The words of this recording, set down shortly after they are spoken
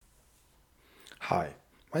Hi,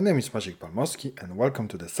 my name is Maciek Palmowski and welcome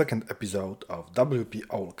to the second episode of WP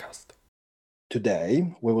Owlcast.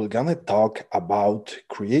 Today we will gonna talk about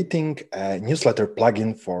creating a newsletter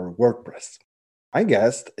plugin for WordPress. My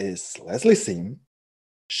guest is Leslie Sim.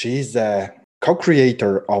 She's a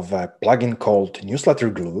co-creator of a plugin called Newsletter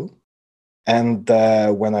Glue. And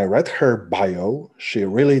when I read her bio, she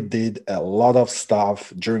really did a lot of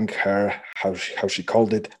stuff during her, how she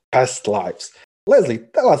called it, past lives. Leslie,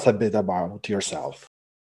 tell us a bit about yourself.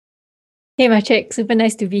 Hey, Maciek, super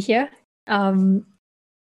nice to be here.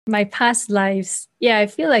 My past lives, I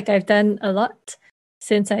feel like I've done a lot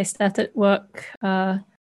since I started work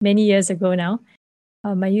many years ago now.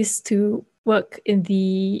 I used to work in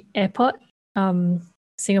the airport,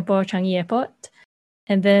 Singapore Changi Airport,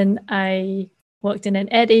 and then I worked in an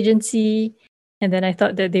ad agency, and then I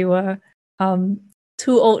thought that they were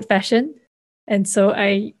too old-fashioned, and so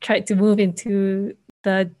I tried to move into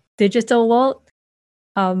the digital world.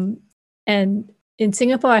 And in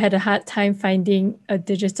Singapore, I had a hard time finding a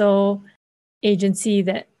digital agency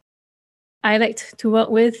that I liked to work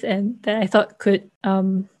with and that I thought could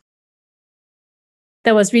that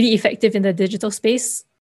was really effective in the digital space.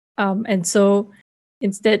 And so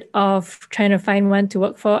instead of trying to find one to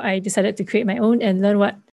work for, I decided to create my own and learn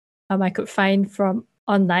what I could find from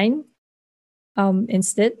online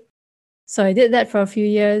instead. So I did that for a few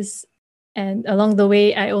years. And along the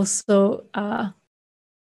way, I also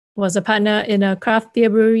was a partner in a craft beer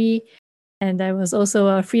brewery, and I was also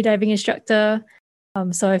a free diving instructor.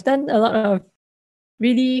 So I've done a lot of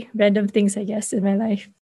really random things, I guess, in my life.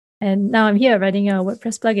 And now I'm here writing a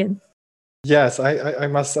WordPress plugin. Yes, I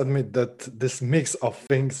must admit that this mix of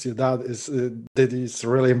things you did is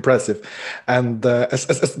really impressive, and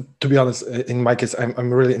to be honest, in my case,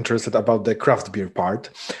 I'm really interested about the craft beer part,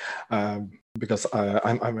 because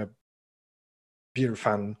I'm a beer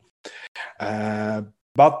fan.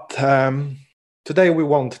 But today we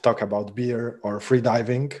won't talk about beer or free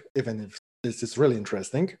diving, even if this is really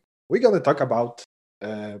interesting. We're gonna talk about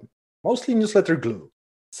mostly newsletter glue.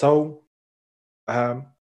 So.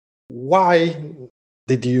 Why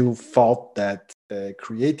did you thought that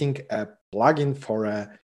creating a plugin for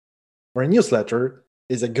a newsletter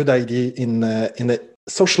is a good idea in the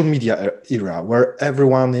social media era where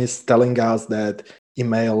everyone is telling us that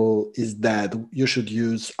email is dead? You should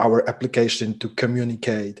use our application to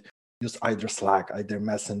communicate. Use either Slack, either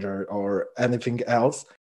Messenger, or anything else.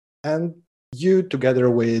 And you, together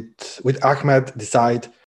with Ahmed, decide,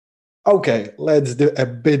 okay, let's do a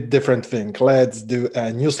bit different thing. Let's do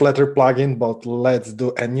a newsletter plugin, but let's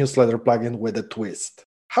do a newsletter plugin with a twist.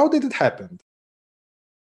 How did it happen?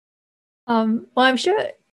 Well, I'm sure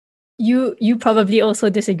you probably also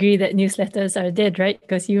disagree that newsletters are dead, right?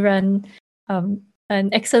 Because you run an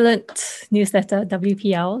excellent newsletter,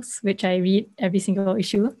 WPLs, which I read every single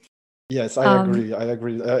issue. Yes, I agree.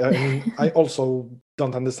 I mean, I also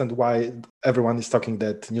don't understand why everyone is talking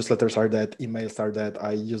that newsletters are dead, emails are dead.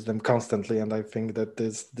 I use them constantly, and I think that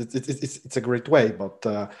it's a great way. But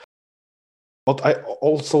I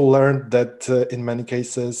also learned that in many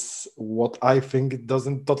cases, what I think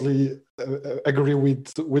doesn't totally agree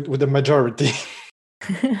with the majority.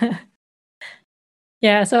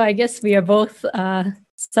 Yeah, so I guess we are both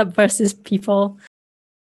subversive people.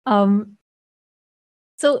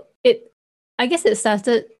 So I guess it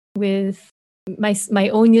started with my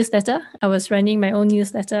own newsletter. I was running my own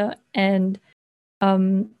newsletter, and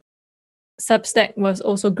Substack was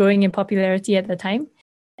also growing in popularity at the time.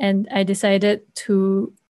 And I decided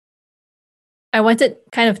I wanted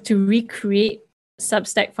kind of to recreate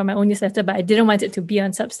Substack for my own newsletter, but I didn't want it to be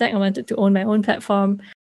on Substack. I wanted to own my own platform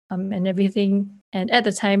and everything. And at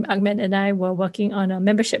the time, Ahmed and I were working on a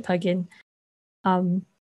membership plugin,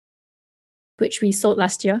 which we sold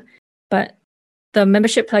last year. But the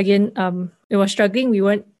membership plugin, it was struggling. We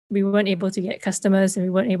weren't able to get customers, and we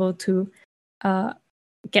weren't able to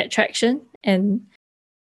get traction.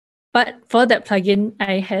 But for that plugin,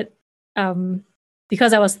 I had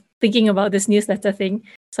because I was thinking about this newsletter thing,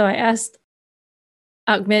 so I asked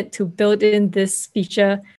Ahmed to build in this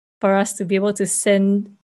feature for us to be able to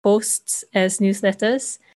send posts as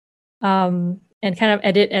newsletters, and kind of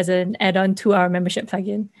edit as an add-on to our membership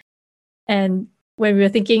plugin. And when we were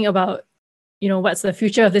thinking about, what's the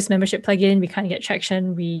future of this membership plugin, we can't get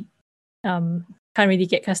traction, we can't really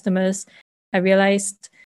get customers, I realized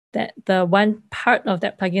that the one part of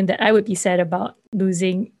that plugin that I would be sad about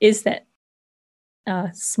losing is that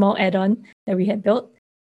small add-on that we had built.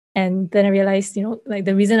 And then I realized, like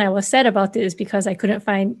the reason I was sad about it is because I couldn't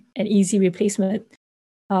find an easy replacement.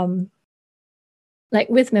 Like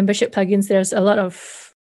with membership plugins, there's a lot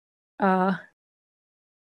of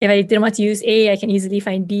if I didn't want to use A, I can easily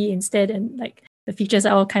find B instead, and like the features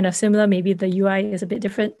are all kind of similar. Maybe the UI is a bit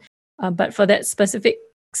different, but for that specific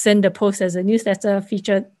send a post as a newsletter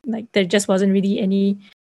feature, like there just wasn't really any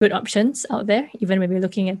good options out there, even when we're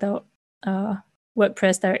looking at the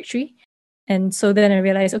WordPress directory. And so then I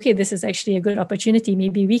realized, okay, this is actually a good opportunity.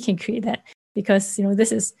 Maybe we can create that, because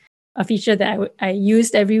this is a feature that I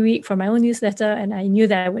used every week for my own newsletter, and I knew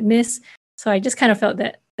that I would miss. So I just kind of felt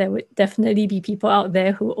that there would definitely be people out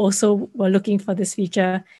there who also were looking for this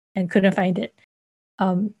feature and couldn't find it.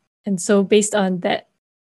 And so based on that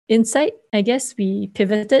insight, I guess we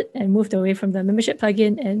pivoted and moved away from the membership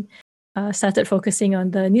plugin and started focusing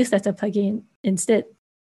on the newsletter plugin instead.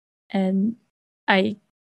 And I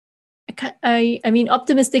mean,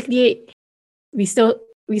 optimistically, we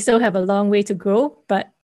still have a long way to grow,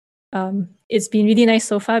 but it's been really nice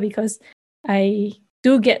so far, because I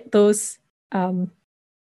do get those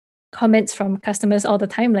comments from customers all the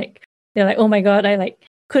time. Like they're like, "Oh my god, I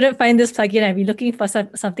couldn't find this plugin. I've been looking for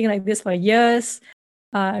something like this for years.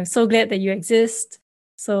 I'm so glad that you exist."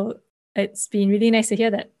 So it's been really nice to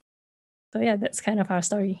hear that. So yeah, that's kind of our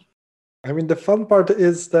story. I mean, the fun part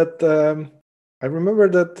is that I remember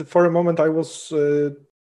that for a moment I was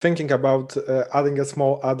thinking about adding a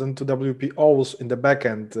small add-on to WP-O's in the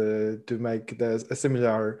backend to make a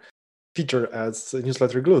similar feature as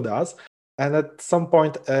Newsletter Glue does. And at some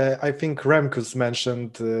point, I think Remkus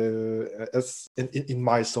mentioned as in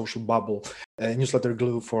my social bubble, Newsletter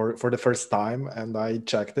Glue for the first time, and I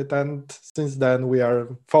checked it. And since then, we are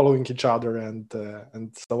following each other and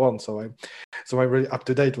so on. So I'm really up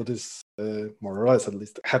to date with this, more or less at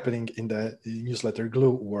least, happening in the Newsletter Glue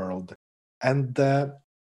world. And the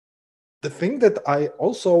thing that I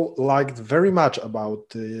also liked very much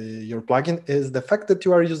about your plugin is the fact that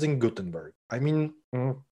you are using Gutenberg. I mean,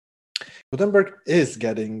 Gutenberg is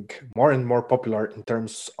getting more and more popular in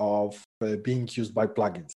terms of being used by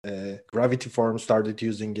plugins. Gravity Forms started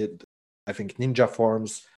using it, I think Ninja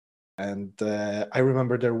Forms, and I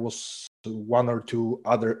remember there was one or two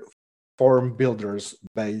other form builders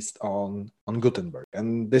based on Gutenberg.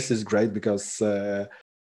 And this is great because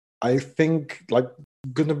I think like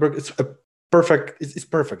Gutenberg is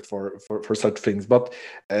perfect for such things. But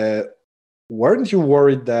weren't you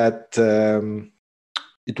worried that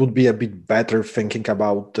it would be a bit better thinking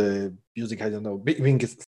about using, I don't know, being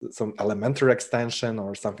some Elementor extension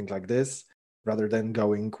or something like this rather than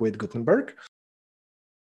going with Gutenberg?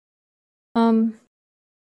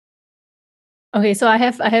 Okay, so I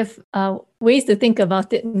have ways to think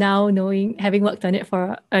about it now, having worked on it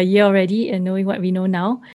for a year already and knowing what we know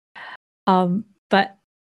now. But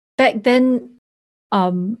back then,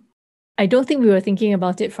 I don't think we were thinking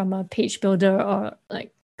about it from a page builder or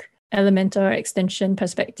like Elementor extension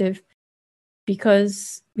perspective,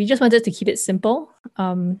 because we just wanted to keep it simple.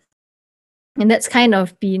 And that's kind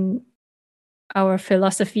of been our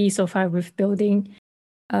philosophy so far with building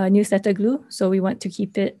Newsletter Glue. So we want to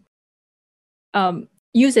keep it,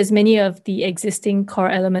 use as many of the existing core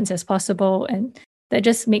elements as possible. And that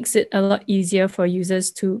just makes it a lot easier for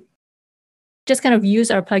users to just kind of use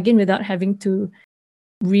our plugin without having to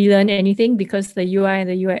relearn anything, because the UI and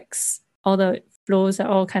the UX, all the flows are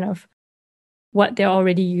all kind of what they're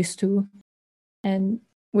already used to. And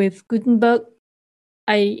with Gutenberg,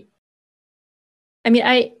 I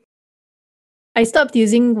stopped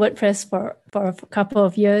using WordPress for a couple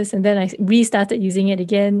of years, and then I restarted using it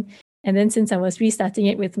again. And then since I was restarting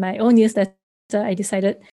it with my own newsletter, I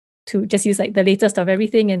decided to just use like the latest of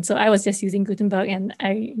everything. And so I was just using Gutenberg, and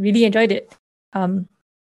I really enjoyed it. And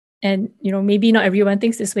maybe not everyone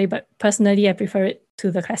thinks this way, but personally, I prefer it to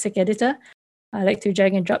the classic editor. I like to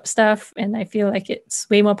drag and drop stuff, and I feel like it's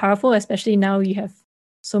way more powerful, especially now you have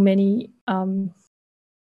so many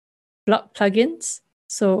block plugins.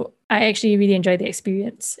 So I actually really enjoy the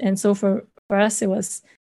experience. And so for us, it was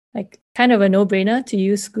like kind of a no-brainer to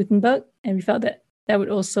use Gutenberg, and we felt that would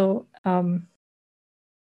also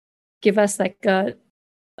give us like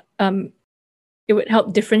it would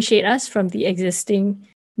help differentiate us from the existing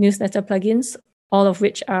newsletter plugins, all of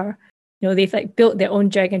which are, they've like built their own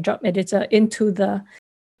drag and drop editor into the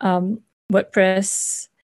WordPress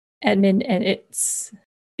admin, and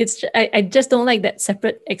I just don't like that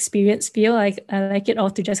separate experience feel. I like it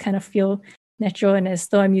all to just kind of feel natural and as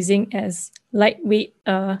though I'm using as lightweight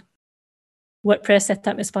WordPress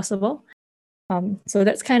setup as possible. So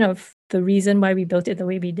that's kind of the reason why we built it the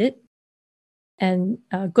way we did. And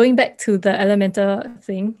going back to the Elementor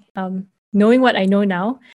thing, knowing what I know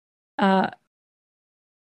now,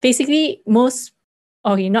 basically all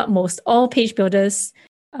page builders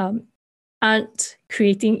aren't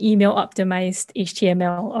creating email optimized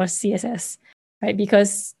HTML or CSS. right?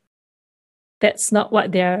 Because that's not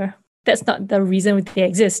the reason they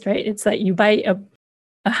exist, right? It's like you buy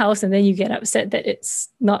a house and then you get upset that it's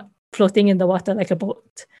not floating in the water like a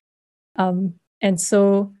boat. And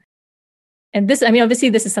this, I mean, obviously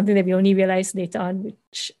this is something that we only realized later on,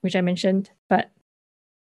 which I mentioned. But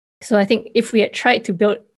so I think if we had tried to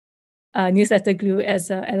build Newsletter Glue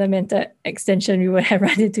as an Elementor extension, we would have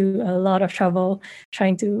run into a lot of trouble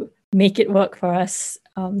trying to make it work for us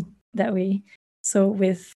that way. So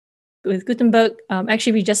with Gutenberg,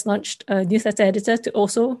 actually we just launched a newsletter editor to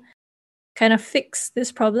also kind of fix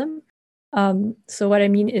this problem. So what I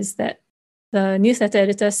mean is that the newsletter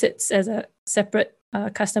editor sits as a separate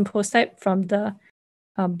custom post type from the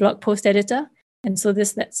blog post editor. And so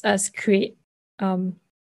this lets us create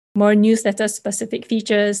more newsletter specific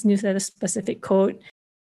features, newsletter specific code,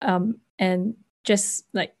 and just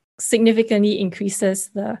like significantly increases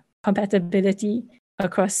the compatibility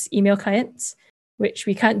across email clients, which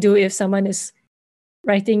we can't do if someone is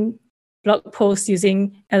writing blog posts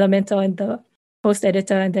using Elementor and the post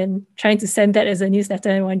editor and then trying to send that as a newsletter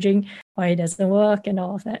and wondering why it doesn't work and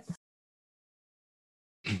all of that.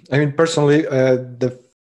 I mean, personally,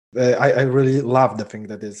 I really love the thing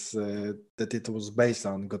that is that it was based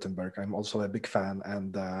on Gutenberg. I'm also a big fan,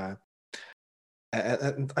 and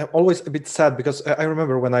I'm always a bit sad because I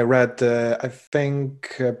remember when I read, I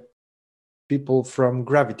think people from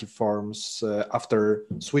Gravity forums after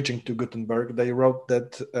switching to Gutenberg, they wrote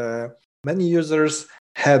that many users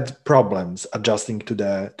had problems adjusting to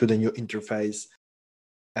the new interface,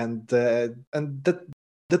 and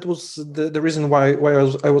that was the reason why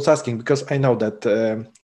I was asking, because I know that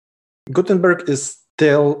Gutenberg is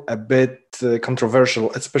still a bit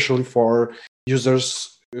controversial, especially for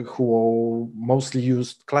users who mostly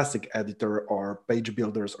use classic editor or page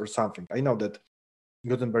builders or something. I know that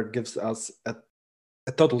Gutenberg gives us a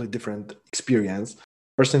totally different experience.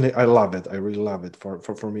 Personally, I love it. I really love it.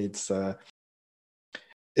 For me, it's like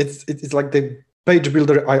the page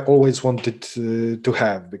builder I always wanted to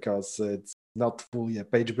have, because it's not fully a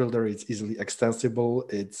page builder. It's easily extensible.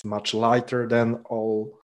 It's much lighter than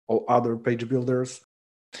all other page builders.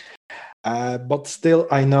 But still,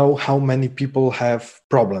 I know how many people have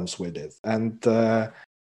problems with it, and that's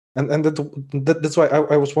why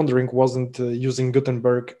I was wondering, wasn't using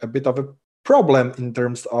Gutenberg a bit of a problem in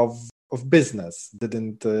terms of business?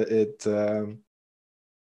 Didn't it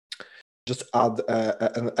just add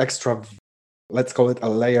an extra, let's call it a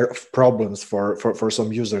layer of problems for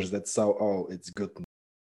some users that saw, oh, it's good,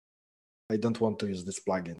 I don't want to use this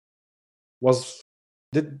plugin?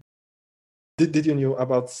 Did you know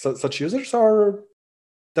about such users, or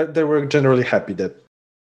that they were generally happy that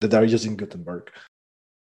they're using Gutenberg?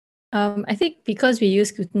 I think because we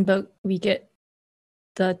use Gutenberg, we get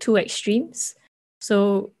the two extremes.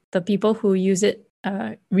 So the people who use it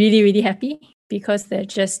are really, really happy because there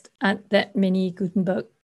just aren't that many Gutenberg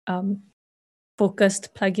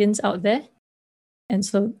focused plugins out there. And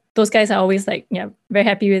so those guys are always like, yeah, very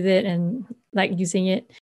happy with it and like using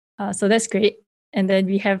it. So that's great. And then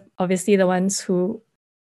we have obviously the ones who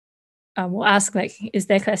will ask, like, is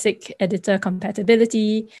there classic editor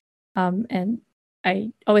compatibility? And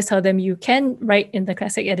I always tell them you can write in the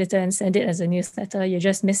classic editor and send it as a newsletter. You're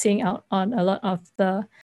just missing out on a lot of the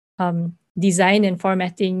design and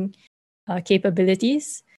formatting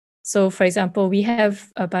capabilities. So for example, we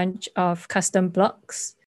have a bunch of custom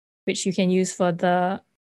blocks which you can use for the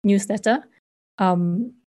newsletter.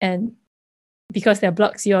 And because they're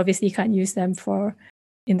blocks, you obviously can't use them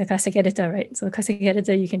in the classic editor, right? So classic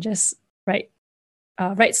editor, you can just write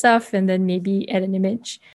stuff and then maybe add an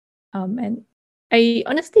image. And I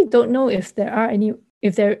honestly don't know if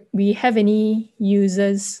we have any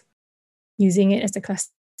users using it as a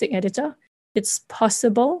classic editor. It's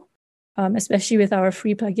possible, especially with our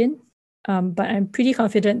free plugin. But I'm pretty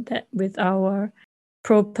confident that with our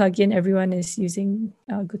Pro plugin, everyone is using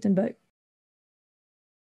Gutenberg.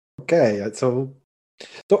 Okay, so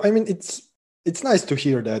I mean, it's nice to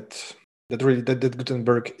hear that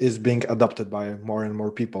Gutenberg is being adopted by more and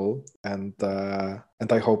more people, and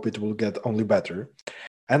I hope it will get only better.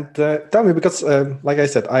 And tell me, because like I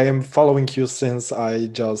said, I am following you since I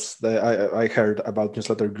just I heard about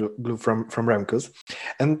Newsletter Glue from Remkus,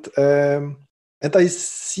 and I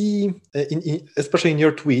see especially in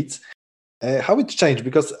your tweets how it changed,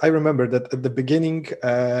 because I remember that at the beginning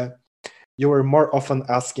you were more often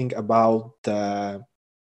asking about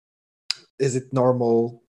is it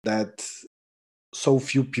normal that so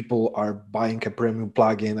few people are buying a premium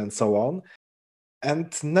plugin and so on.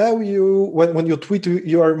 And now when you tweet,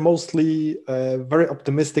 you are mostly very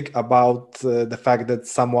optimistic about the fact that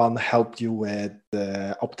someone helped you with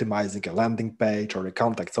optimizing a landing page or a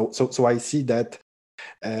contact. So I see that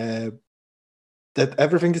that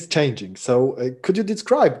everything is changing. So could you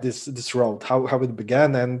describe this road, how it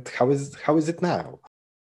began, and how is it now?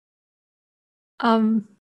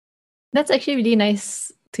 That's actually really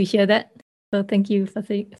nice to hear that. So thank you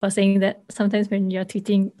for saying that. Sometimes when you're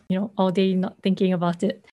tweeting, all day not thinking about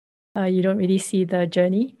it, you don't really see the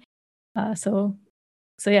journey. So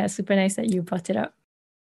yeah, super nice that you brought it up.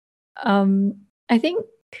 I think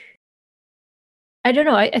I don't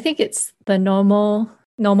know. I think it's the normal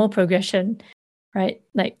progression, right?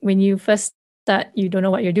 Like when you first start, you don't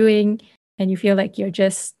know what you're doing, and you feel like you're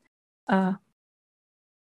just tweeting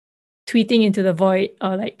into the void,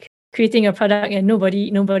 or like creating a product and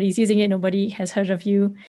nobody's using it, nobody has heard of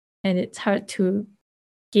you, and it's hard to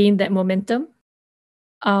gain that momentum.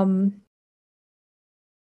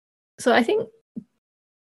 So I think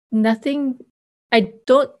I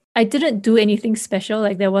didn't do anything special.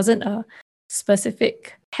 Like there wasn't a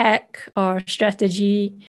specific hack or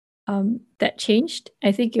strategy that changed.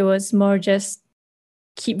 I think it was more just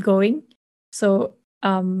keep going. So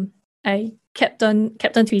I kept on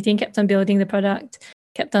tweeting, kept on building the product,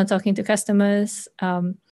 kept on talking to customers,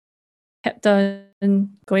 kept on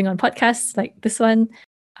going on podcasts like this one,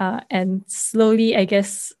 and slowly, I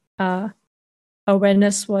guess,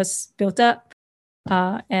 awareness was built up,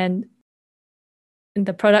 and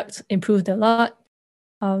the product improved a lot.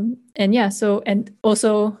 And yeah, and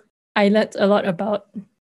also I learned a lot about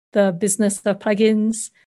the business of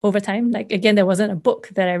plugins over time. Like again, there wasn't a book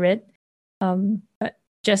that I read, but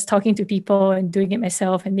just talking to people and doing it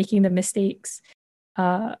myself and making the mistakes.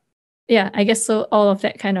 Yeah, I guess so. All of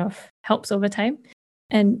that kind of helps over time.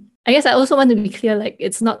 And I guess I also want to be clear, like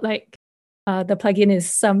it's not like the plugin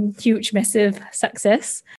is some huge, massive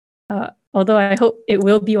success. Although I hope it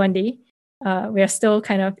will be one day. We are still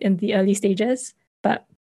kind of in the early stages, but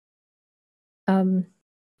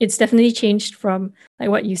it's definitely changed from like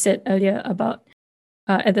what you said earlier about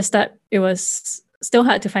at the start, it was still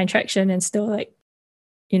hard to find traction and still like,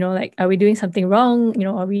 like, are we doing something wrong?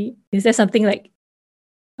 Is there something like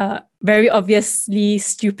very obviously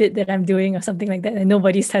stupid that I'm doing or something like that and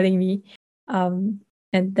nobody's telling me? And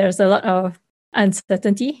there's a lot of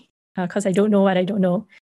uncertainty because I don't know what I don't know.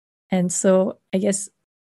 And so I guess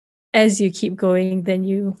as you keep going, then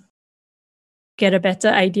you get a better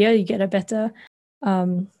idea, you get a better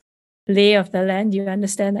lay of the land, you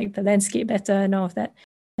understand like the landscape better and all of that.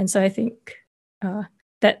 And so I think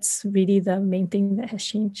that's really the main thing that has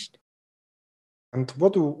changed. And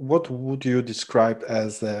what would you describe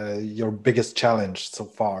as your biggest challenge so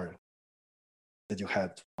far that you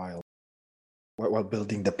had while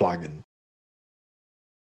building the plugin?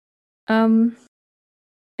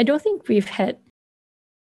 I don't think we've had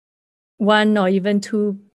one or even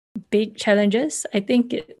two big challenges. I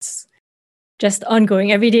think it's just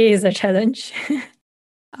ongoing. Every day is a challenge.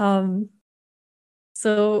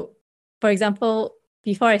 So, for example,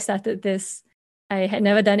 before I started this, I had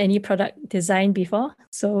never done any product design before.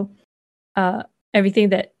 So everything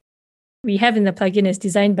that we have in the plugin is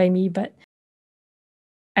designed by me, but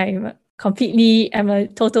I'm a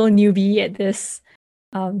total newbie at this.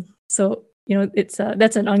 So,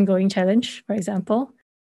 that's an ongoing challenge, for example.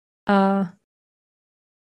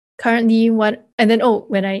 Currently when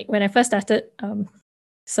I first started,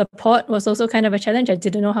 support was also kind of a challenge. I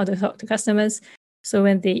didn't know how to talk to customers. So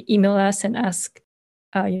when they email us and ask,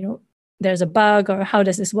 there's a bug or how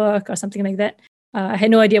does this work or something like that, I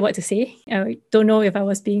had no idea what to say. I don't know if I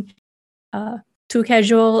was being too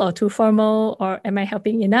casual or too formal, or am I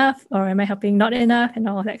helping enough or am I helping not enough, and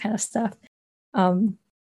all of that kind of stuff.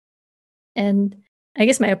 And I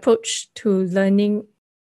guess my approach to learning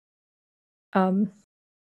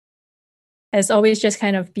has always just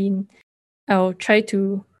kind of been, I'll try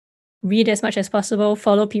to read as much as possible,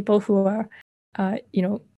 follow people who are,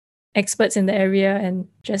 experts in the area, and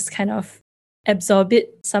just kind of absorb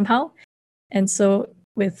it somehow. And so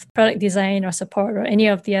with product design or support or any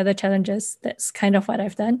of the other challenges, that's kind of what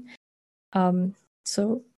I've done.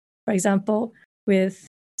 So for example, with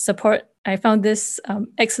support, I found this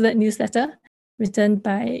excellent newsletter written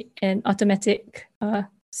by an automatic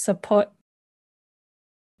support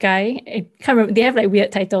guy. I can't remember. They have like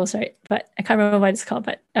weird titles, right? But I can't remember what it's called.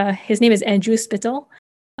 But his name is Andrew Spittle.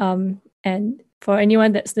 And for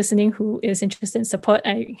anyone that's listening who is interested in support,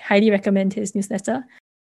 I highly recommend his newsletter.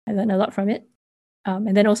 I learned a lot from it.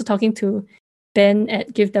 And then also talking to Ben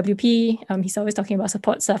at GiveWP. He's always talking about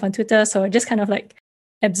support stuff on Twitter. So I just kind of like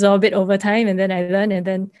absorb it over time, and then I learn, and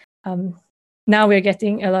then now we're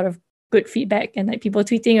getting a lot of good feedback and like people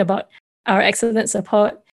tweeting about our excellent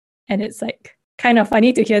support. And it's like kind of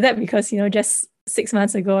funny to hear that because, just 6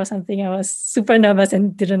 months ago or something, I was super nervous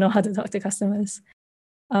and didn't know how to talk to customers.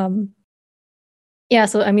 So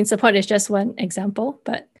I mean, support is just one example,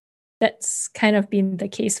 but that's kind of been the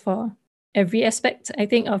case for every aspect, I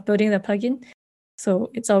think, of building the plugin. So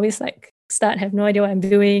it's always like start, have no idea what I'm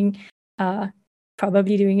doing,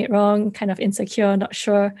 probably doing it wrong, kind of insecure, not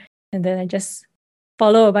sure. And then I just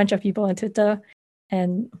follow a bunch of people on Twitter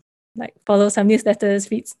and like follow some newsletters,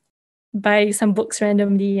 buy some books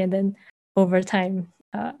randomly, and then over time,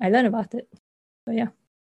 I learn about it. So yeah.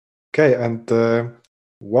 Okay, and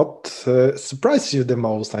what surprised you the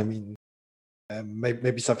most? I mean,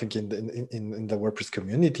 maybe something in the WordPress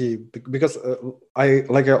community, because I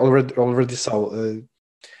already saw.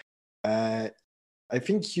 I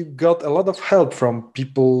think you got a lot of help from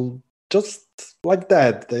people just like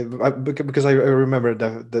that. Because I remember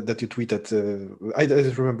that you tweeted. I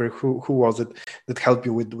don't remember who was it that helped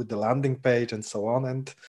you with the landing page and so on.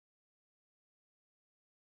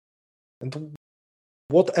 And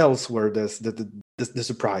what else were the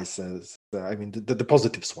surprises? I mean, the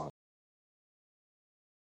positives one.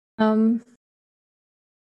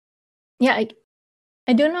 Yeah,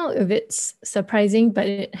 I don't know if it's surprising, but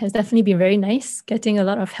it has definitely been very nice getting a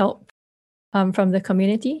lot of help from the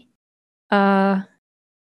community.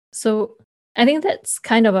 So I think that's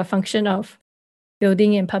kind of a function of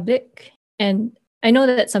building in public. And I know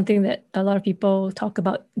that that's something that a lot of people talk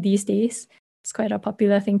about these days. It's quite a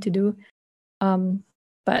popular thing to do.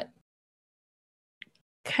 But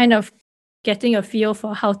kind of getting a feel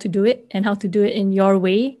for how to do it and how to do it in your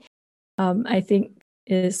way, I think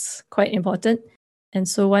is quite important. And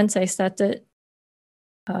so once I started,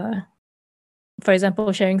 for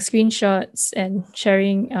example, sharing screenshots and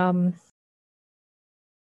sharing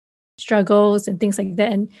struggles and things like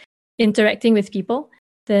that and interacting with people,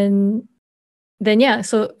 then yeah,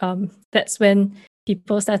 so that's when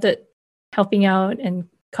people started helping out and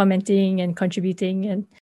commenting and contributing, and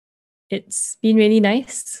it's been really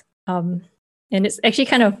nice. And it's actually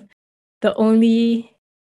kind of the only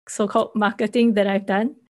so-called marketing that I've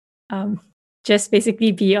done. Just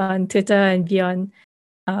basically be on Twitter and be on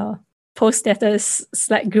post status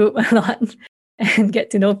Slack group a lot and get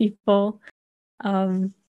to know people. So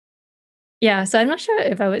I'm not sure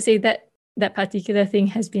if I would say that that particular thing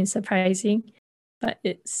has been surprising, but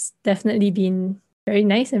it's definitely been very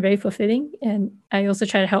nice and very fulfilling. And I also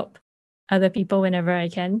try to help other people whenever I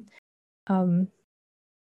can. I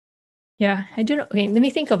don't know. Okay, let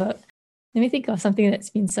me think of something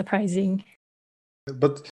that's been surprising.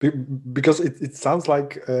 But because it sounds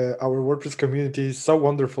like our WordPress community is so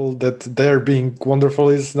wonderful that their being wonderful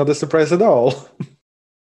is not a surprise at all.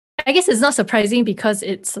 I guess it's not surprising because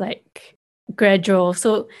it's like gradual.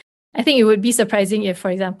 So I think it would be surprising if,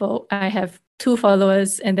 for example, I have 2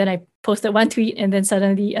 followers and then I posted 1 tweet and then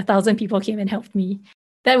suddenly 1,000 people came and helped me.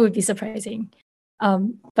 That would be surprising.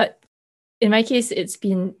 But in my case, it's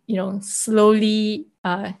been, slowly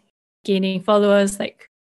gaining followers, like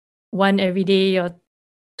 1 every day or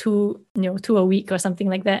 2, 2 a week or something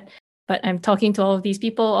like that. But I'm talking to all of these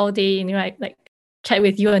people all day, and I like chat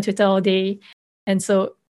with you on Twitter all day. And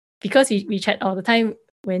so because we chat all the time,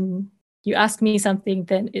 when you ask me something,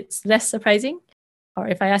 then it's less surprising. Or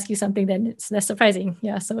if I ask you something, then it's less surprising.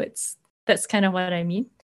 Yeah, so that's kind of what I mean.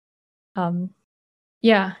 I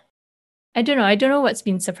don't know what's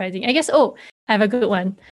been surprising. I guess, I have a good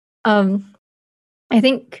one. I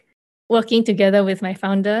think working together with my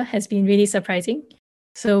founder has been really surprising.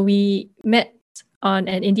 So we met on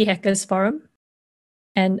an Indie Hackers forum,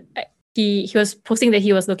 and he was posting that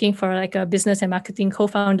he was looking for like a business and marketing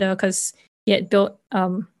co-founder because he had built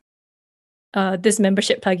this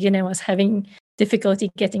membership plugin and was having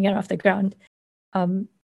difficulty getting it off the ground.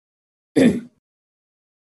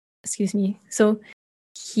 Excuse me. So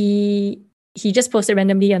he just posted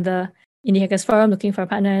randomly on the Indie Hackers forum looking for a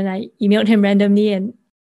partner, and I emailed him randomly, and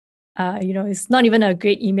it's not even a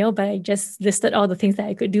great email, but I just listed all the things that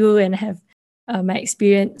I could do and have my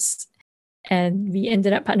experience, and we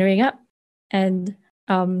ended up partnering up. And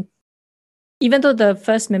even though the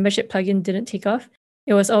first membership plugin didn't take off,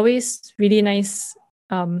 it was always really nice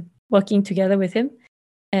working together with him.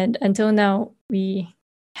 And until now, we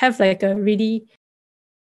have like a really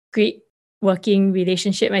great working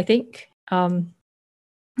relationship, I think.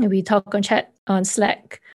 We talk on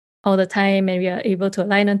Slack all the time, and we are able to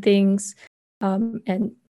align on things.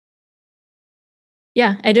 And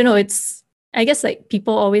yeah, I don't know. I guess like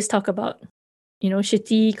people always talk about,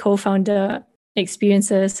 shitty co-founder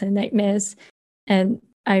experiences and nightmares. And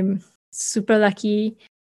I'm super lucky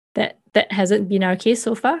that that hasn't been our case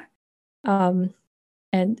so far. And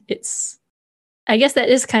I guess that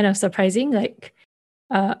is kind of surprising. Like,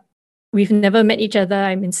 we've never met each other.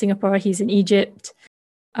 I'm in Singapore, he's in Egypt.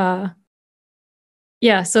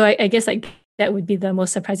 Yeah, so I guess like that would be the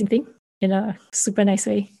most surprising thing in a super nice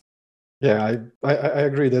way. Yeah, I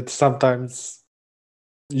agree that sometimes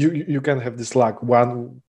you can have this luck,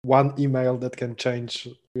 one email that can change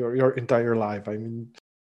your entire life. I mean,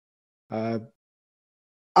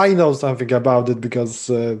 I know something about it because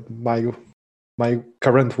my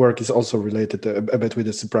current work is also related a bit with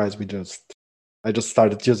the surprise. I just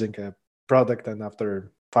started using a product, and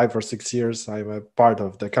after 5 or 6 years, I'm a part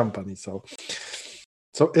of the company. So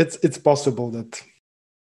it's possible that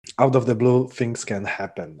out of the blue things can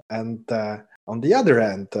happen. And on the other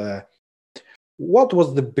end, what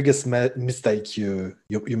was the biggest mistake you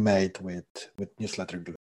made with Newsletter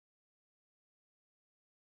Glue?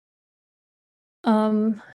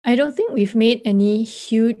 I don't think we've made any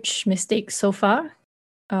huge mistakes so far.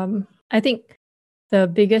 I think the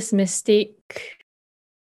biggest mistake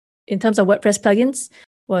in terms of WordPress plugins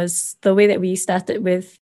was the way that we started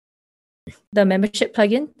with the membership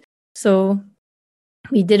plugin. So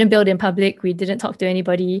we didn't build in public, we didn't talk to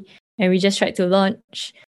anybody, and we just tried to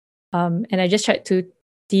launch. And I just tried to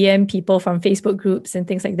DM people from Facebook groups and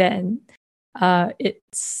things like that. And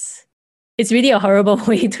it's really a horrible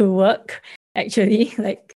way to work, actually.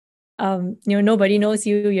 Like, nobody knows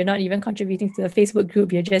you. You're not even contributing to the Facebook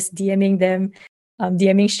group. You're just DMing them,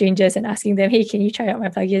 DMing strangers and asking them, hey, can you try out my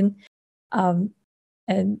plugin?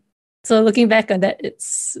 And so looking back on that,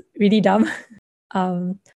 it's really dumb.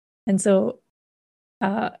 And so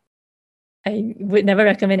I would never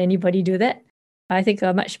recommend anybody do that. I think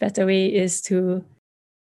a much better way is to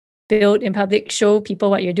build in public, show people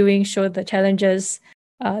what you're doing, show the challenges,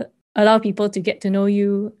 allow people to get to know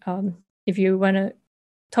you. If you want to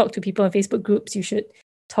talk to people in Facebook groups, you should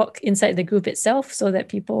talk inside the group itself so that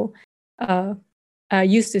people are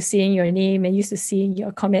used to seeing your name and used to seeing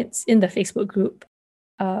your comments in the Facebook group.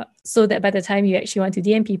 So that by the time you actually want to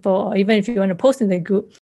DM people, or even if you want to post in the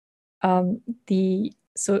group,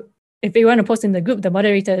 if you want to post in the group, the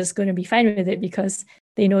moderator is going to be fine with it because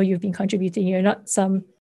they know you've been contributing. You're not some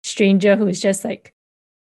stranger who is just like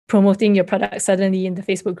promoting your product suddenly in the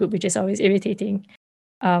Facebook group, which is always irritating.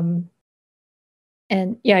 And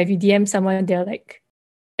yeah, if you DM someone, they're like,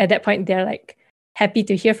 at that point, they're like happy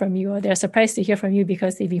to hear from you, or they're surprised to hear from you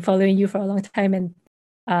because they've been following you for a long time and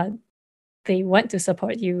they want to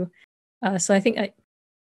support you. So I think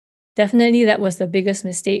definitely that was the biggest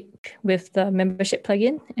mistake with the membership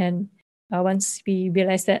plugin. And once we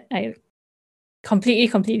realized that, I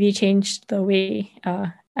completely changed the way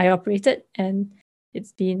I operated, and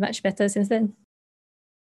it's been much better since then.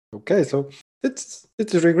 Okay, so it's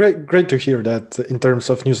really great to hear that in terms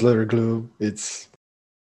of Newsletter Glue, it's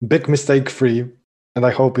big mistake free, and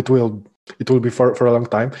I hope it will be for a long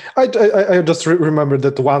time. I just remember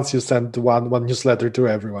that once you sent one newsletter to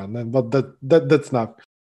everyone, but that's not.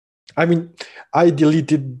 I mean, I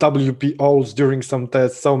deleted WPOs during some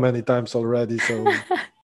tests so many times already.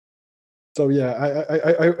 So yeah,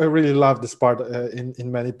 I really love this part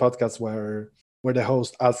in many podcasts where the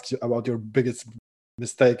host asks you about your biggest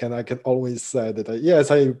mistake, and I can always say that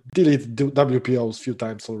I deleted WPOs a few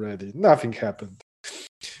times already. Nothing happened,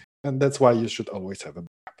 and that's why you should always have a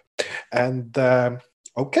backup. And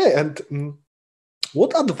okay, and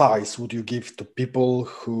what advice would you give to people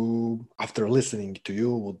who, after listening to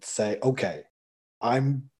you, would say, okay,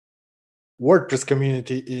 WordPress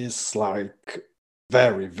community is like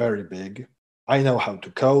very, very big. I know how to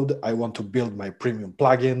code. I want to build my premium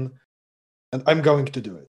plugin, and I'm going to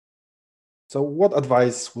do it. So what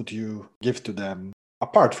advice would you give to them,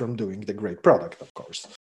 apart from doing the great product, of course?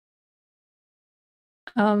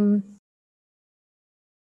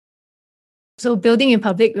 So building in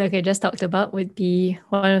public, like I just talked about, would be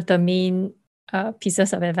one of the main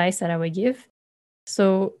pieces of advice that I would give.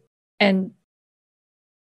 So, and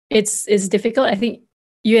it's difficult. I think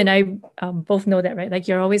you and I both know that, right? Like,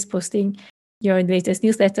 you're always posting your latest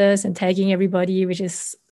newsletters and tagging everybody, which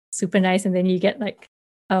is super nice. And then you get like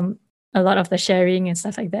a lot of the sharing and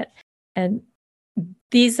stuff like that. And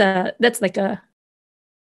that's like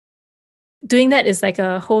doing that is like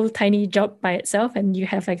a whole tiny job by itself, and you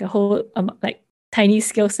have like a whole like tiny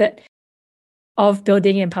skill set of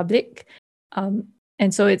building in public. And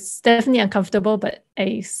so it's definitely uncomfortable, but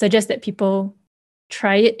I suggest that people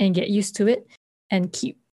try it and get used to it and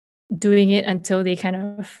keep doing it until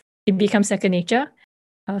it becomes second nature.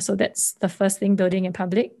 So that's the first thing, building in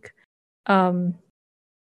public.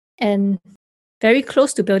 And very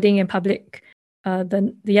close to building in public,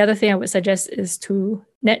 the other thing I would suggest is to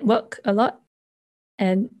network a lot,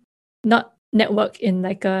 and not network in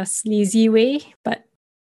like a sleazy way, but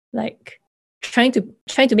like trying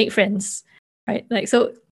to make friends, right? Like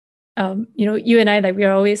so, you and I, like we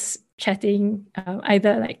are always chatting,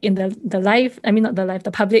 either like in the live, I mean not the live,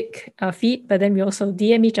 the public feed, but then we also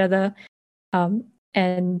DM each other,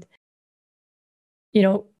 and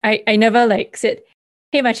I never like said,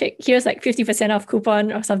 hey Machik, here's like 50% off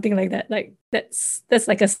coupon or something like that. Like that's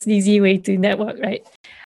like a sleazy way to network, right?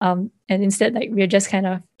 And instead, like we're just kind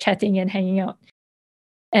of chatting and hanging out.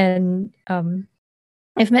 And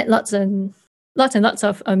I've met lots and lots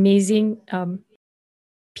of amazing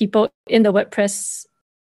people in the WordPress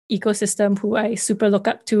ecosystem who I super look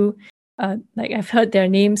up to. Like I've heard their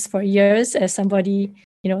names for years as somebody,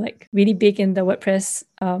 like really big in the WordPress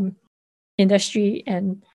industry,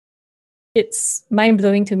 and it's mind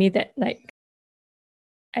blowing to me that like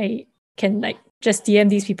I can like just DM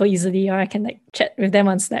these people easily, or I can like chat with them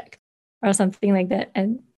on Slack or something like that.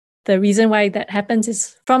 And the reason why that happens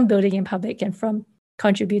is from building in public and from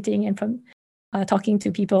contributing and from talking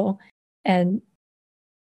to people. And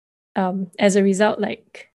as a result,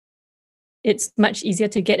 like it's much easier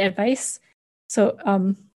to get advice. So,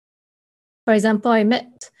 for example, I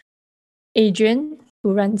met Adrian,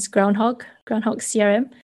 who runs Groundhog CRM,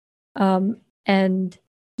 and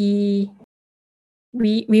we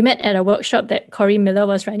met at a workshop that Corey Miller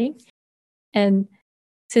was running, and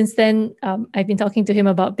since then, I've been talking to him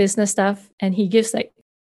about business stuff, and he gives like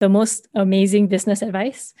the most amazing business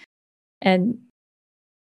advice, and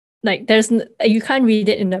like you can't read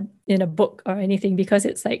it in a book or anything, because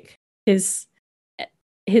it's like his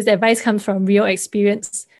advice comes from real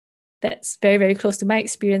experience that's very, very close to my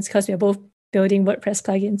experience, because we're both building WordPress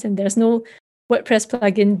plugins, and there's no WordPress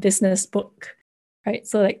plugin business book, right?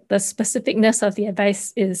 So like the specificness of the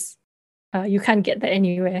advice is you can't get that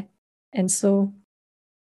anywhere. And so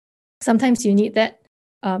sometimes you need that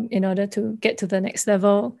in order to get to the next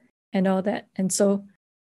level and all that. And so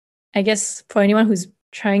I guess for anyone who's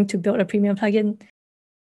trying to build a premium plugin,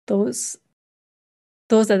 those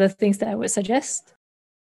are the things that I would suggest.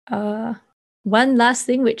 One last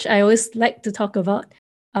thing, which I always like to talk about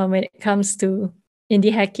when it comes to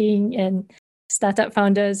indie hacking and startup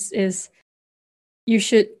founders, is you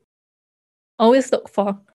should always look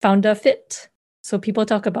for founder fit. So people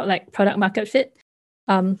talk about like product market fit,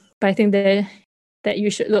 but I think that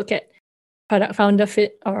you should look at product founder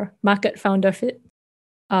fit or market founder fit,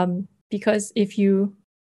 because if you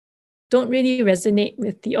don't really resonate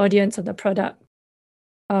with the audience of the product,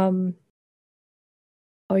 or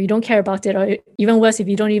you don't care about it, or even worse, if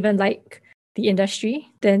you don't even like the industry,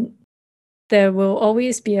 then there will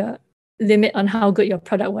always be a limit on how good your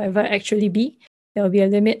product will ever actually be. There will be a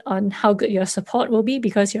limit on how good your support will be,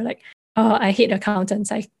 because you're like, oh, I hate accountants.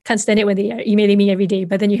 I can't stand it when they are emailing me every day.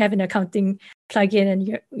 But then you have an accounting plugin,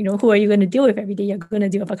 and who are you going to deal with every day? You're going to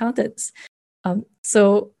deal with accountants.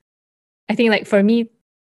 So I think like for me,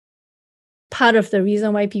 part of the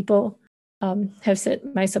reason why people have said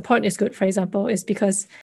my support is good, for example, is because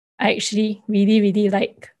I actually really, really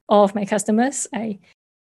like all of my customers. I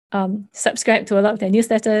subscribe to a lot of their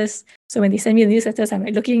newsletters. So when they send me the newsletters, I'm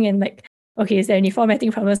like looking and like, okay, is there any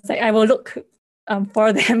formatting problems? Like I will look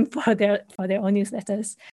for them for their own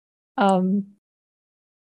newsletters. And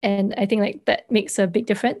I think like that makes a big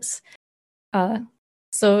difference.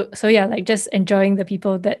 So yeah, like just enjoying the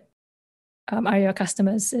people that are your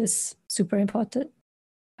customers is super important.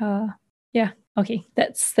 Yeah, okay,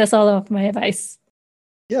 that's all of my advice.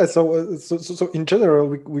 Yeah, so in general,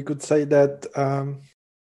 we could say that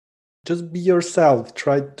just be yourself.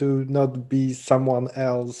 Try to not be someone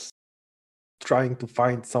else trying to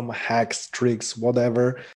find some hacks, tricks,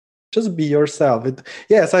 whatever. Just be yourself.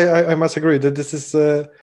 Yes, I must agree that this is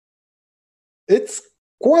it's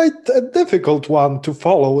quite a difficult one to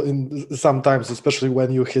follow in sometimes, especially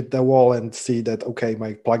when you hit the wall and see that, okay,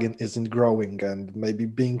 my plugin isn't growing, and maybe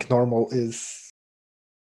being normal is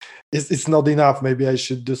not enough. Maybe I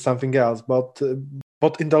should do something else. But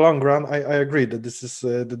in the long run, I agree that this is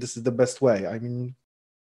the best way. I mean,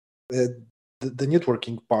 the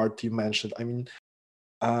networking part you mentioned. I mean,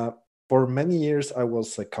 for many years I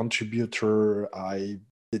was a contributor. I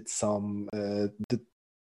did some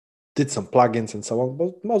did some plugins and so on,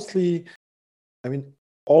 but mostly, I mean,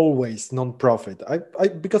 always non-profit. I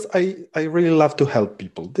because I really love to help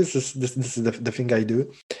people. This is the thing I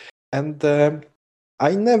do, and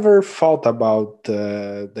I never thought about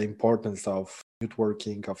the importance of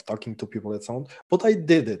networking, of talking to people and so on. But I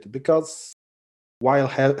did it because while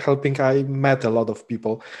helping, I met a lot of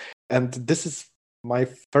people, and this is my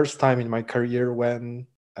first time in my career when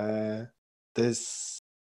this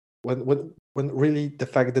when really the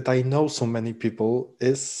fact that I know so many people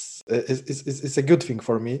is a good thing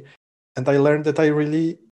for me, and I learned that I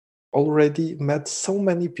really already met so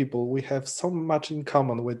many people. We have so much in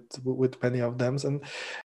common with many of them, and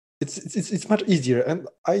it's much easier. And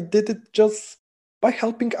I did it just by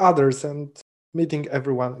helping others and meeting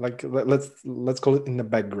everyone. Like let's call it in the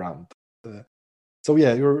background. So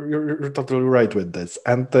yeah, you're totally right with this.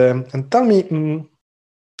 And tell me,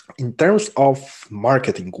 in terms of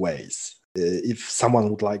marketing ways, if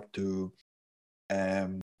someone would like to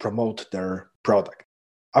promote their product,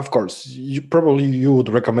 of course, you would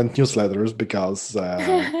recommend newsletters because.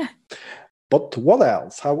 But what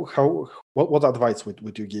else? What advice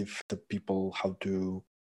would you give the people how to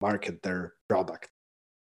market their product?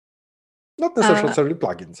 Not necessarily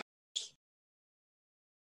plugins.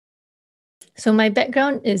 So my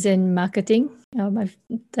background is in marketing. I've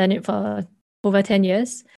done it for over 10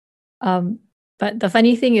 years. But the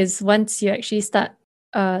funny thing is, once you actually start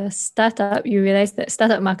a startup, you realize that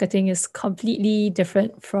startup marketing is completely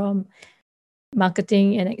different from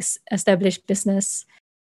marketing an established business.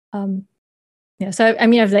 So I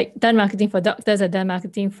mean, I've like done marketing for doctors, I've done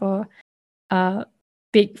marketing for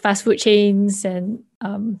big fast food chains and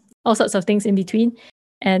all sorts of things in between,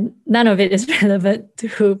 and none of it is relevant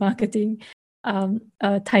to marketing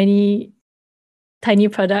a tiny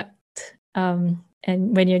product, and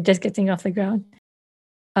when you're just getting off the ground.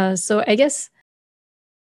 So I guess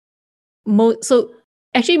so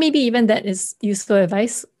actually maybe even that is useful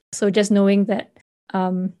advice. So just knowing that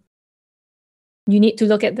you need to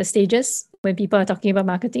look at the stages when people are talking about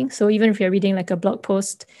marketing. So even if you're reading like a blog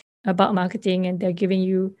post about marketing and they're giving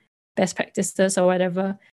you best practices or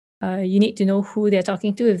whatever, you need to know who they're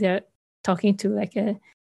talking to. If they're talking to like an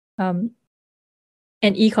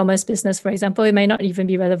e-commerce business, for example, it might not even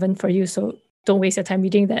be relevant for you. So don't waste your time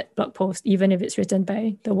reading that blog post, even if it's written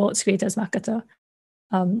by the world's greatest marketer.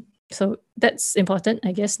 So that's important,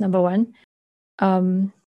 I guess, number one.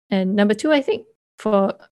 And number two, I think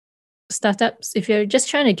for startups, if you're just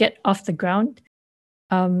trying to get off the ground,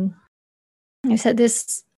 I said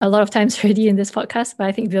this a lot of times already in this podcast, but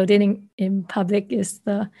I think building in public is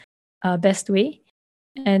the best way.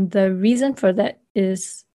 And the reason for that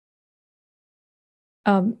is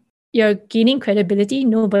you're gaining credibility.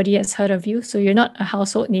 Nobody has heard of you, so you're not a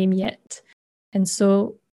household name yet. And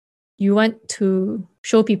so you want to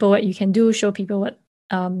show people what you can do, show people what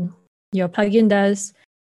your plugin does,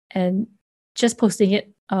 and just posting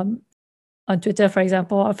it on Twitter, for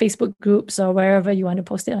example, or Facebook groups, or wherever you want to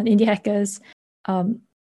post it on Indie Hackers.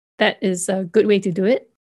 That is a good way to do it.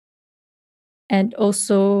 And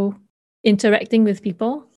also interacting with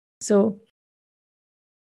people. So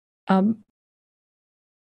I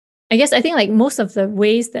guess I think like most of the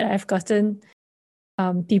ways that I've gotten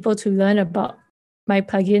people to learn about my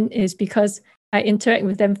plugin is because I interact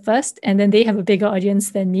with them first, and then they have a bigger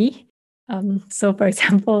audience than me. So for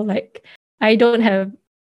example, like I don't have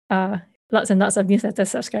lots and lots of newsletter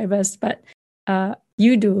subscribers, but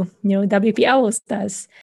you do, WP Owls does.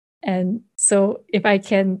 And so if I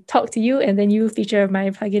can talk to you and then you feature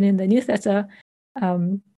my plugin in the newsletter,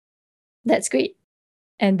 that's great.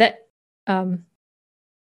 And that, that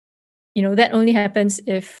only happens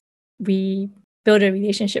if we build a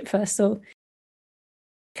relationship first. So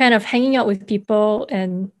kind of hanging out with people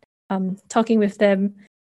and talking with them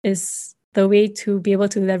is the way to be able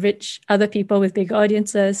to leverage other people with big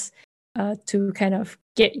audiences to kind of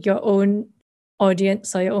get your own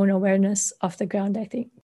audience or your own awareness off the ground, I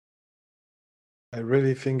think. I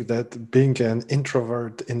really think that being an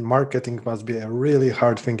introvert in marketing must be a really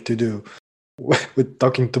hard thing to do with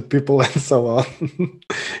talking to people and so on.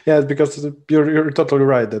 Yeah, because you're totally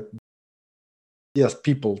right that yes,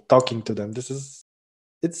 people talking to them.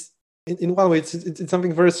 It's in one way it's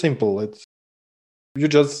something very simple. You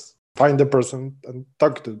just find a person and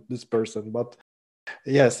talk to this person, but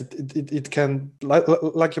yes, it can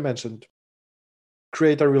like you mentioned,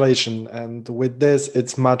 create a relation, and with this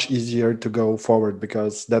it's much easier to go forward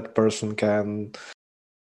because that person can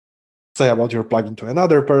say about your plugin to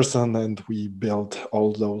another person, and we build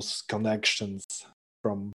all those connections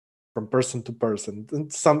from person to person.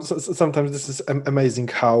 And sometimes this is amazing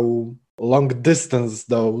how long distance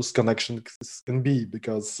those connections can be,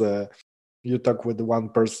 because you talk with one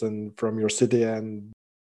person from your city and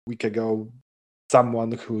a week ago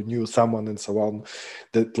someone who knew someone and so on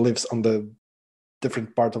that lives on the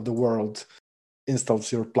different part of the world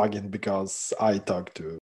installs your plugin because I talked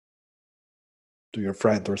to your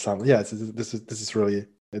friend or something. Yes, this is really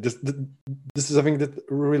this is something that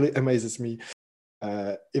really amazes me.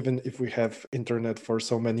 Even if we have internet for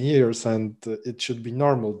so many years, and it should be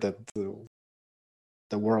normal that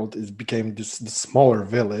the world is became this smaller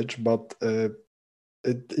village, but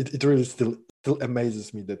it really still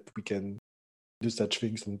amazes me that we can do such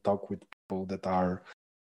things and talk with people that are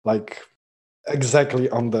like exactly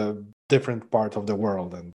on the different part of the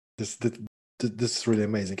world, and this is really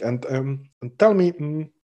amazing. And tell me,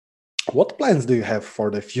 what plans do you have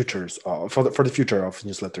for the futures for the future of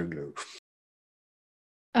Newsletter Glue?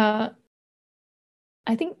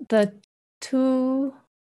 I think the two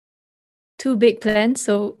big plans.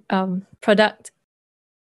 So a product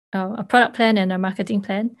plan and a marketing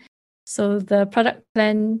plan. So the product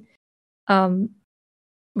plan,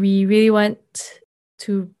 we really want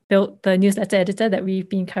to build the newsletter editor that we've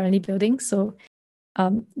been currently building. So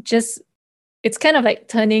it's kind of like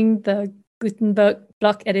turning the Gutenberg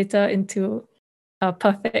block editor into a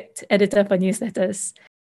perfect editor for newsletters.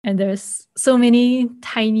 And there's so many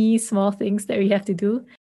tiny, small things that we have to do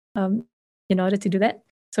in order to do that.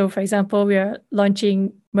 So, for example, we are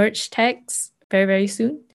launching merge tags very, very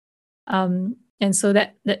soon. And so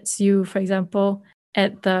that lets you, for example,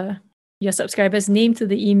 add your subscriber's name to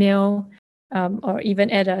the email, or even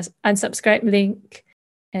add a unsubscribe link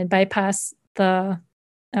and bypass the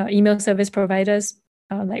email service providers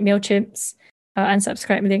like MailChimp's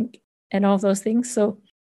unsubscribe link and all of those things. So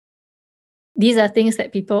these are things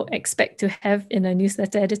that people expect to have in a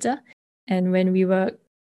newsletter editor. And when we were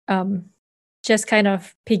just kind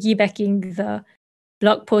of piggybacking the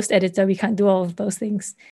blog post editor, we can't do all of those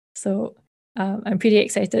things. So I'm pretty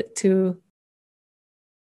excited to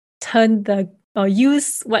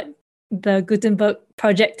use what the Gutenberg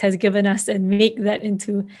project has given us and make that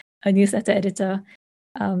into a newsletter editor.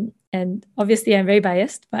 And obviously I'm very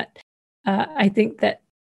biased, but I think that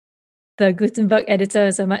the Gutenberg editor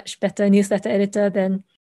is a much better newsletter editor than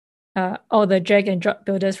all the drag and drop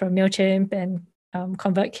builders from MailChimp and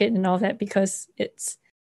ConvertKit and all that, because it's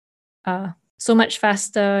so much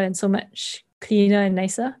faster and so much cleaner and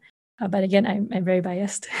nicer. But again, I'm very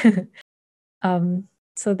biased.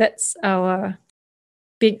 So that's our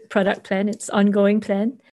big product plan. It's ongoing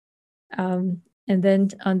plan. And then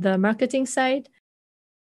on the marketing side,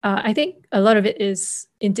 I think a lot of it is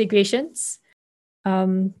integrations.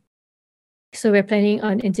 So we're planning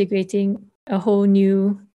on integrating a whole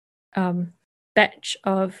new batch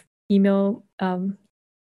of email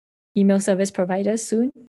service providers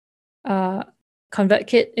soon.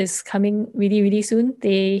 ConvertKit is coming really, really soon.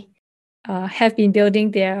 They have been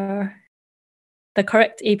building the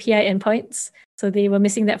correct API endpoints, so they were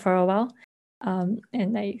missing that for a while.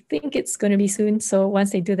 And I think it's going to be soon. So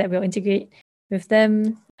once they do that, we'll integrate with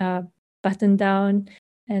them, Buttondown,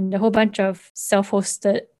 and a whole bunch of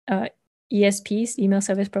self-hosted ESPs, email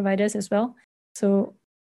service providers as well. So,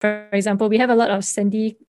 for example, we have a lot of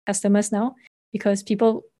Sendy customers now because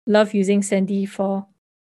people love using Sendy for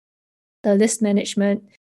the list management,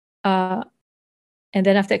 and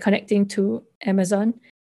then after connecting to Amazon.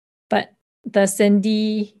 But the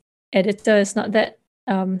Sendy editor is not that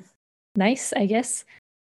nice, I guess.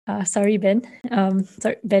 Sorry, Ben.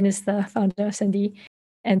 Ben is the founder of Sendy.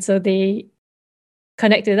 And so they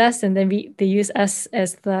connect with us, and then they use us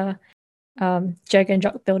as the drag and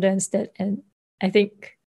drop builder instead. And I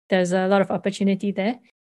think there's a lot of opportunity there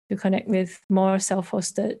to connect with more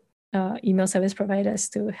self-hosted email service providers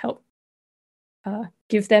to help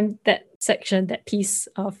give them that section, that piece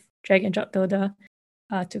of drag and drop builder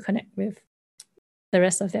to connect with the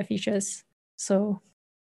rest of their features. So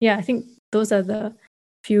yeah, I think those are the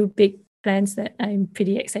few big plans that I'm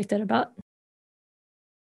pretty excited about.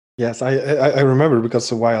 Yes, I remember,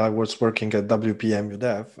 because while I was working at WPM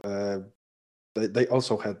UDev, they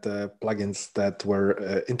also had plugins that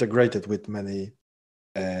were integrated with many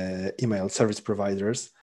email service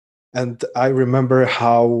providers. And I remember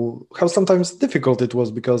how sometimes difficult it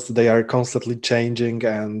was, because they are constantly changing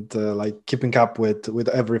and like keeping up with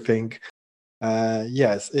everything.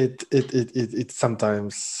 Yes, it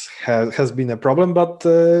sometimes has been a problem, but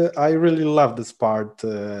I really love this part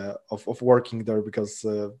of working there, because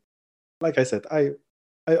like I said, I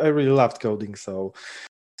really loved coding. So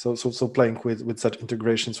playing with such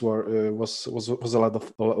integrations was a lot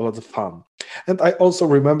of fun. And I also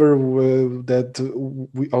remember that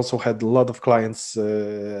we also had a lot of clients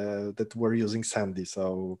that were using Sendy.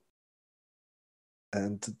 So,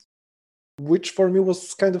 and which for me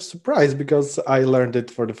was kind of surprise, because I learned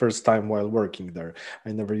it for the first time while working there.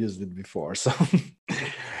 I never used it before. So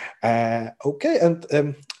okay,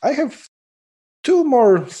 and I have two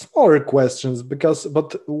more smaller questions,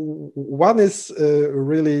 but one is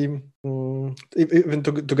really even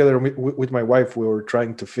together with my wife, we were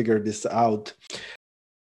trying to figure this out.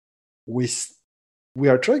 We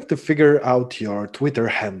are trying to figure out your Twitter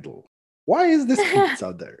handle. why is this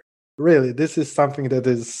pizza there? Really, this is something that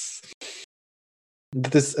is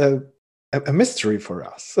a mystery for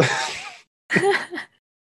us.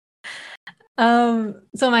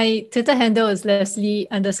 So my Twitter handle is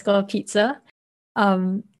Leslie_pizza.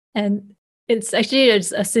 And it's actually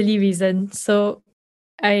just a silly reason. So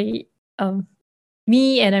me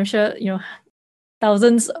and I'm sure,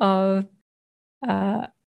 thousands of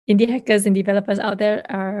indie hackers and developers out there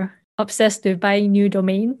are obsessed with buying new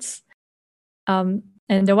domains. And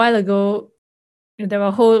a while ago, there were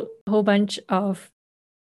a whole bunch of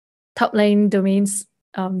top-line domains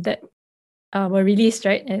that were released,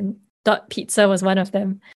 right? And .pizza was one of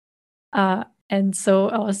them. And so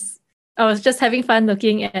I was just having fun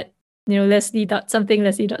looking at Leslie.something,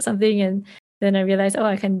 and then I realized,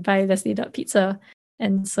 I can buy Leslie.pizza.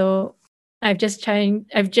 And so I've just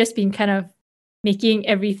been kind of making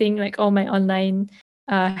everything, like all my online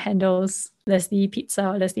handles, Leslie Pizza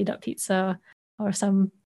or Leslie.pizza or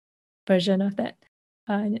some version of that.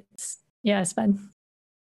 And it's fun.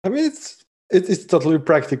 I mean, it's totally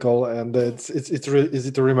practical, and it's really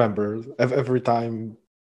easy to remember. Every time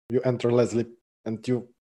you enter Leslie and you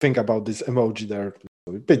think about this emoji there,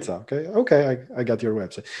 pizza. Okay, I got your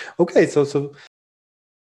website. Okay, so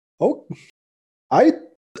I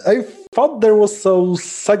thought there was some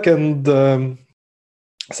second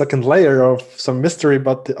layer of some mystery,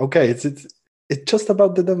 but okay, it's just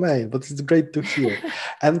about the domain, but it's great to hear.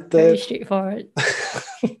 And very straightforward.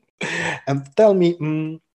 And tell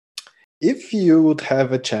me, if you would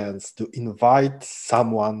have a chance to invite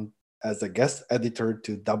someone as a guest editor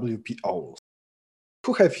to WPO,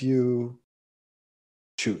 who have you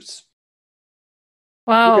choose?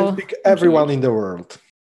 Wow. You can pick everyone in the world.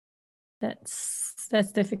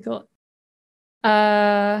 That's difficult.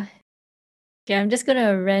 Okay, I'm just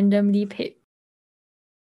gonna randomly pick.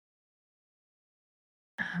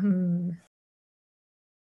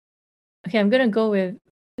 Okay, I'm gonna go with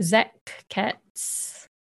Zach Katz,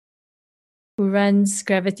 who runs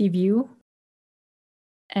Gravity View.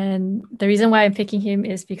 And the reason why I'm picking him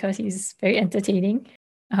is because he's very entertaining.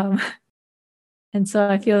 And so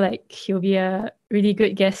I feel like he'll be a really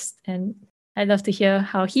good guest, and I'd love to hear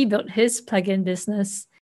how he built his plugin business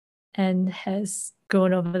and has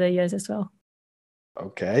grown over the years as well.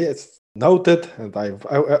 Okay, it's noted, and I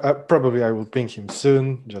probably will ping him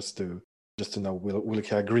soon just to know will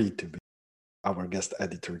he agree to be our guest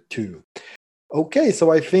editor too. Okay,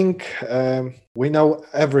 so I think we know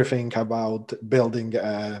everything about building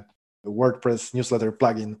a WordPress newsletter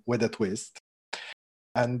plugin with a twist.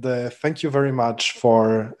 And thank you very much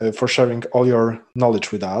for sharing all your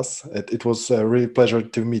knowledge with us. It was a really pleasure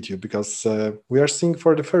to meet you, because we are seeing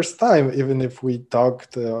for the first time, even if we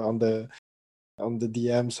talked on the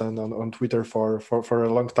DMs and on Twitter for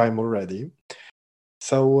a long time already.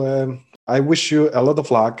 So I wish you a lot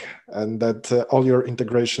of luck, and that all your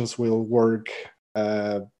integrations will work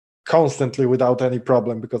constantly without any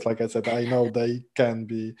problem, because like I said, I know they can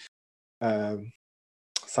be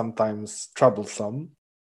sometimes troublesome.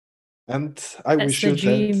 And I wish you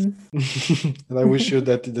that and I wish you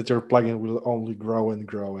that your plugin will only grow and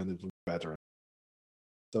grow, and it will be better.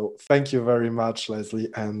 So thank you very much, Leslie,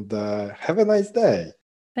 and have a nice day.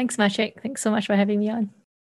 Thanks, Maciek. Thanks so much for having me on.